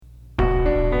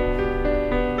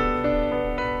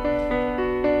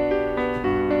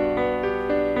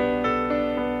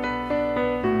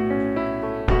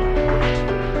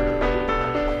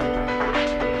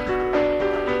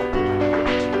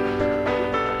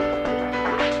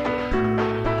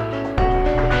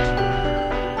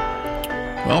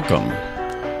Welcome.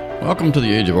 Welcome to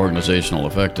the Age of Organizational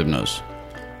Effectiveness.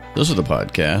 This is the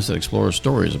podcast that explores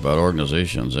stories about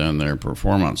organizations and their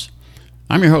performance.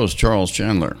 I'm your host, Charles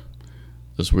Chandler.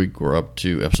 This week we're up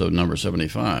to episode number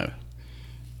 75,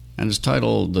 and it's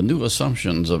titled The New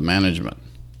Assumptions of Management.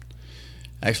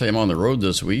 Actually, I'm on the road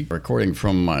this week, recording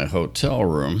from my hotel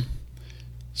room,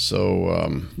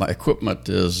 so my equipment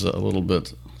is a little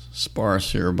bit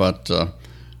sparse here, but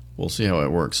we'll see how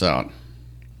it works out.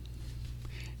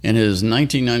 In his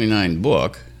 1999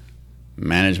 book,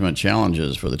 Management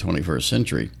Challenges for the 21st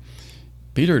Century,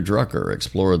 Peter Drucker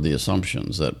explored the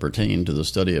assumptions that pertain to the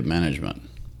study of management.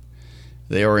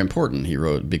 They are important, he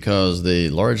wrote, because they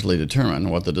largely determine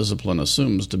what the discipline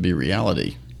assumes to be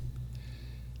reality.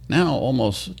 Now,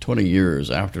 almost 20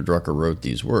 years after Drucker wrote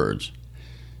these words,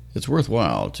 it's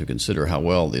worthwhile to consider how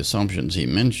well the assumptions he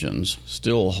mentions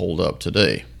still hold up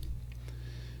today.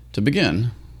 To begin,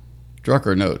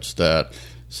 Drucker notes that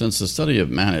since the study of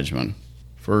management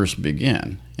first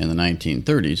began in the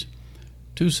 1930s,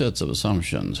 two sets of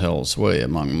assumptions held sway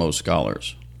among most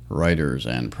scholars, writers,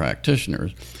 and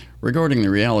practitioners regarding the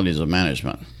realities of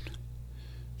management.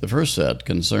 The first set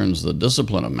concerns the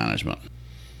discipline of management.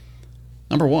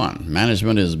 Number one,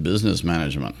 management is business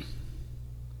management.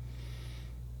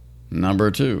 Number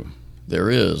two, there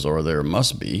is or there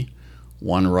must be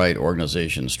one right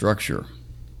organization structure.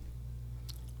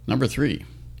 Number three,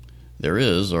 there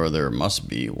is or there must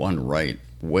be one right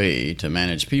way to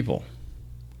manage people.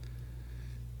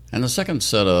 And the second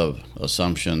set of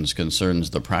assumptions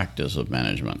concerns the practice of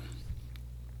management.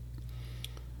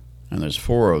 And there's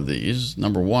four of these.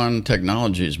 Number one,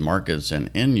 technologies, markets, and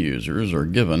end users are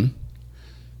given.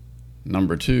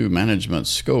 Number two, management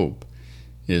scope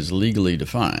is legally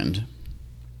defined.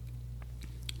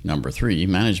 Number three,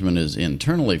 management is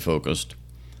internally focused.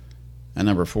 And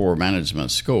number four,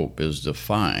 management scope is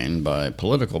defined by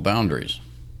political boundaries.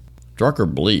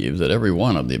 Drucker believed that every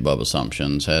one of the above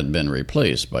assumptions had been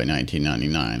replaced by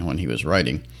 1999 when he was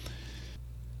writing.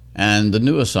 And the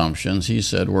new assumptions, he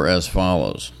said, were as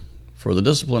follows. For the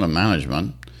discipline of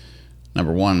management,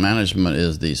 number one, management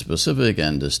is the specific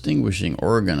and distinguishing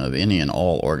organ of any and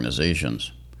all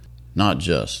organizations, not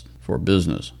just for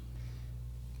business.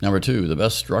 Number two, the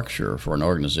best structure for an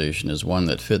organization is one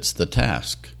that fits the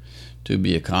task to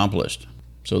be accomplished.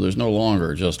 So there's no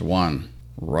longer just one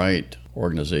right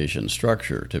organization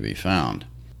structure to be found,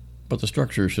 but the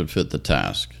structure should fit the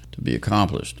task to be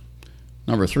accomplished.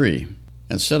 Number three,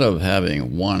 instead of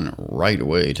having one right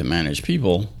way to manage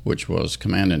people, which was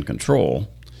command and control,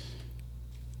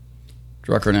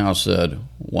 Drucker now said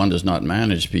one does not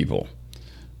manage people.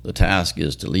 The task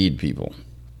is to lead people.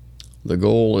 The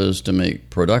goal is to make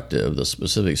productive the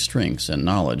specific strengths and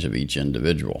knowledge of each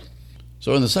individual.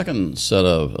 So in the second set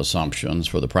of assumptions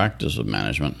for the practice of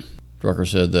management,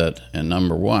 Drucker said that in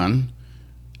number one,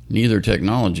 neither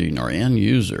technology nor end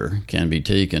user can be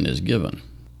taken as given.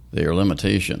 They are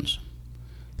limitations.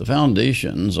 The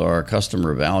foundations are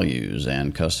customer values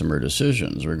and customer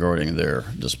decisions regarding their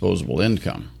disposable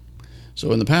income.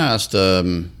 So in the past,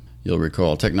 you'll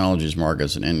recall technologies,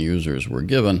 markets, and end users were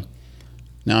given.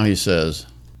 Now he says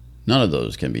none of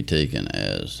those can be taken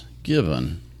as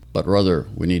given, but rather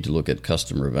we need to look at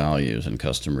customer values and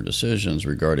customer decisions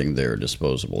regarding their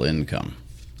disposable income.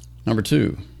 Number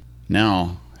two,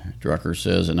 now, Drucker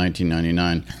says in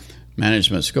 1999,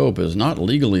 management scope is not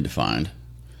legally defined,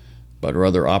 but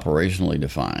rather operationally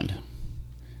defined,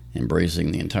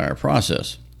 embracing the entire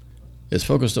process. It's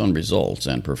focused on results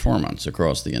and performance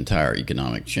across the entire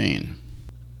economic chain.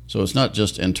 So it's not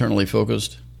just internally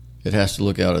focused, it has to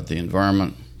look out at the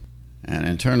environment, and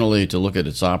internally to look at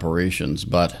its operations,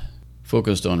 but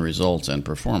focused on results and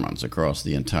performance across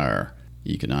the entire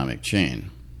economic chain.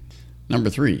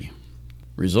 Number three,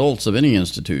 results of any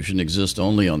institution exist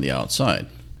only on the outside.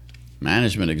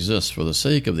 Management exists for the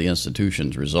sake of the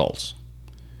institution's results.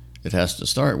 It has to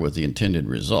start with the intended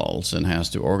results and has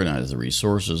to organize the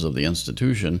resources of the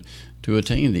institution to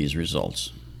attain these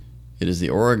results. It is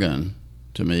the organ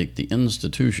to make the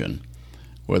institution,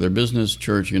 whether business,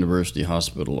 church, university,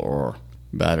 hospital, or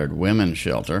battered women's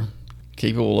shelter,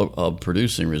 capable of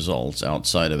producing results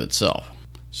outside of itself.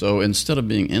 So instead of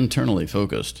being internally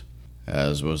focused,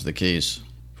 as was the case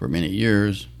for many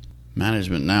years,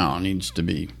 management now needs to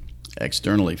be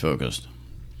externally focused.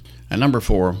 And number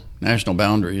four, national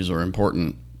boundaries are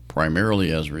important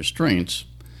primarily as restraints.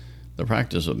 The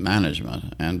practice of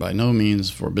management, and by no means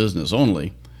for business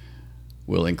only,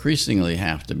 will increasingly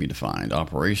have to be defined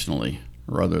operationally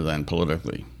rather than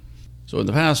politically. So in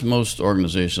the past, most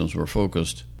organizations were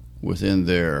focused within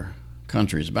their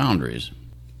country's boundaries.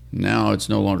 Now it's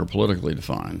no longer politically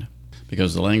defined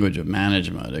because the language of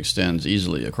management extends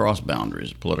easily across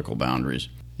boundaries, political boundaries,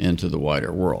 into the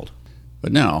wider world.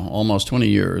 But now, almost 20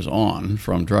 years on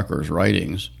from Drucker's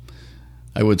writings,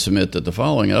 I would submit that the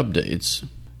following updates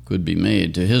could be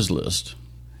made to his list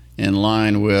in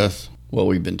line with what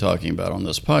we've been talking about on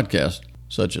this podcast,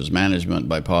 such as management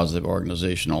by positive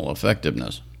organizational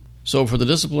effectiveness. So for the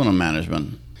discipline of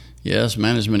management, yes,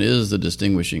 management is the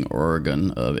distinguishing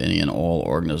organ of any and all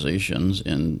organizations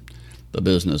in the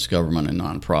business, government, and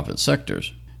nonprofit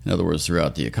sectors, in other words,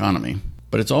 throughout the economy.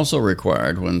 But it's also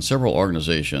required when several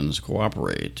organizations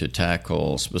cooperate to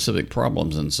tackle specific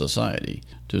problems in society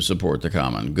to support the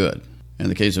common good. In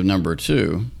the case of number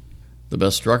 2, the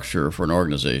best structure for an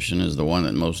organization is the one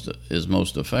that is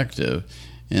most effective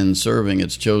in serving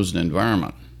its chosen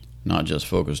environment, not just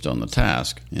focused on the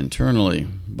task internally,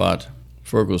 but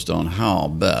focused on how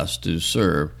best to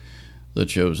serve the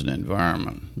chosen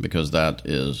environment, because that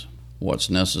is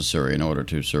what's necessary in order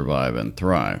to survive and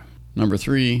thrive. Number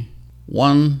 3,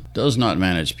 one does not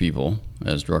manage people.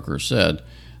 As Drucker said,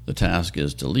 the task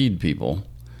is to lead people.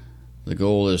 The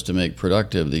goal is to make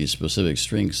productive the specific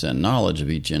strengths and knowledge of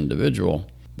each individual,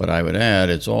 but I would add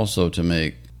it's also to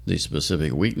make the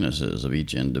specific weaknesses of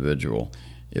each individual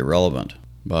irrelevant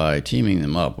by teaming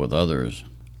them up with others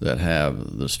that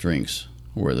have the strengths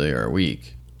where they are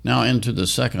weak. Now into the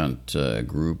second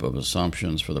group of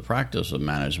assumptions for the practice of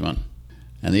management.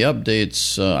 And the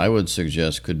updates I would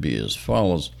suggest could be as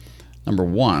follows. Number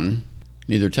 1,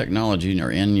 neither technology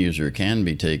nor end user can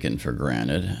be taken for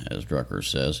granted, as Drucker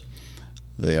says.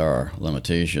 They are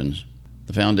limitations.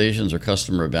 The foundations are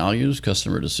customer values,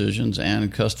 customer decisions,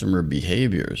 and customer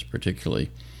behaviors, particularly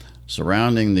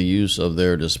surrounding the use of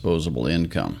their disposable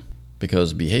income,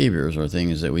 because behaviors are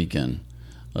things that we can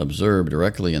observe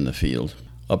directly in the field.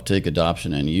 Uptake,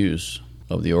 adoption, and use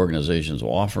of the organization's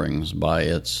offerings by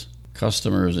its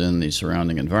customers in the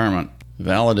surrounding environment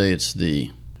validates the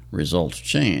results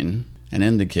chain and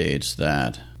indicates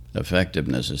that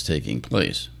effectiveness is taking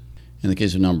place. In the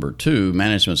case of number 2,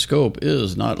 management scope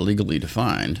is not legally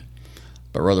defined,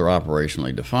 but rather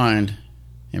operationally defined,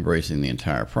 embracing the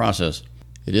entire process.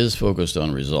 It is focused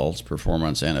on results,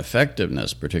 performance, and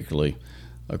effectiveness, particularly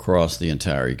across the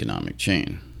entire economic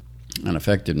chain. And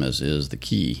effectiveness is the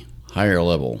key,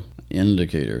 higher-level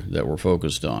indicator that we're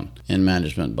focused on in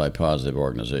management by positive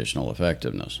organizational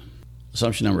effectiveness.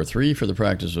 Assumption number 3 for the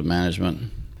practice of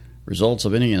management: results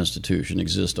of any institution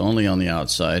exist only on the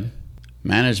outside.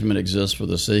 Management exists for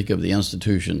the sake of the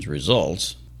institution's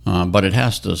results, but it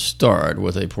has to start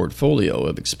with a portfolio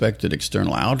of expected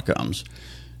external outcomes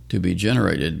to be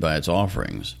generated by its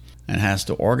offerings, and has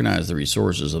to organize the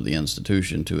resources of the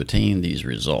institution to attain these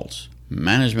results.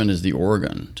 Management is the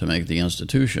organ to make the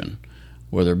institution,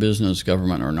 whether business,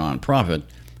 government, or nonprofit,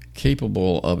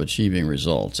 capable of achieving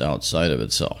results outside of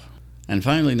itself. And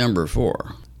finally, number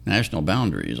 4, national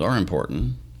boundaries are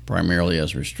important, primarily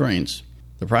as restraints.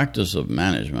 The practice of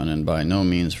management, and by no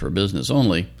means for business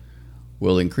only,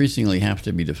 will increasingly have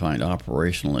to be defined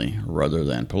operationally rather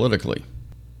than politically.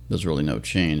 There's really no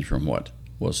change from what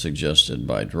was suggested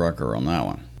by Drucker on that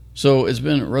one. So it's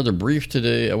been rather brief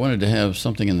today. I wanted to have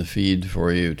something in the feed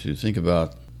for you to think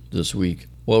about this week.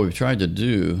 What we've tried to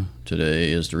do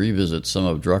today is to revisit some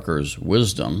of Drucker's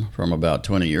wisdom from about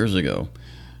 20 years ago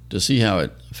to see how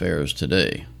it fares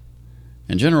today.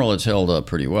 In general, it's held up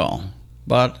pretty well.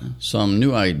 But some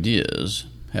new ideas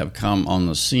have come on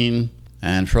the scene,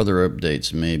 and further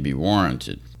updates may be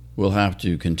warranted. We'll have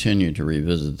to continue to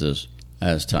revisit this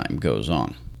as time goes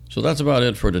on. So that's about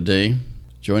it for today.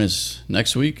 Join us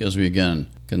next week as we again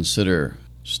consider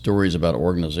stories about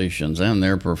organizations and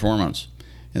their performance.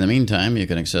 In the meantime, you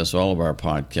can access all of our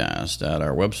podcasts at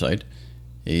our website,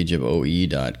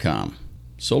 ageofoe.com.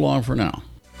 So long for now.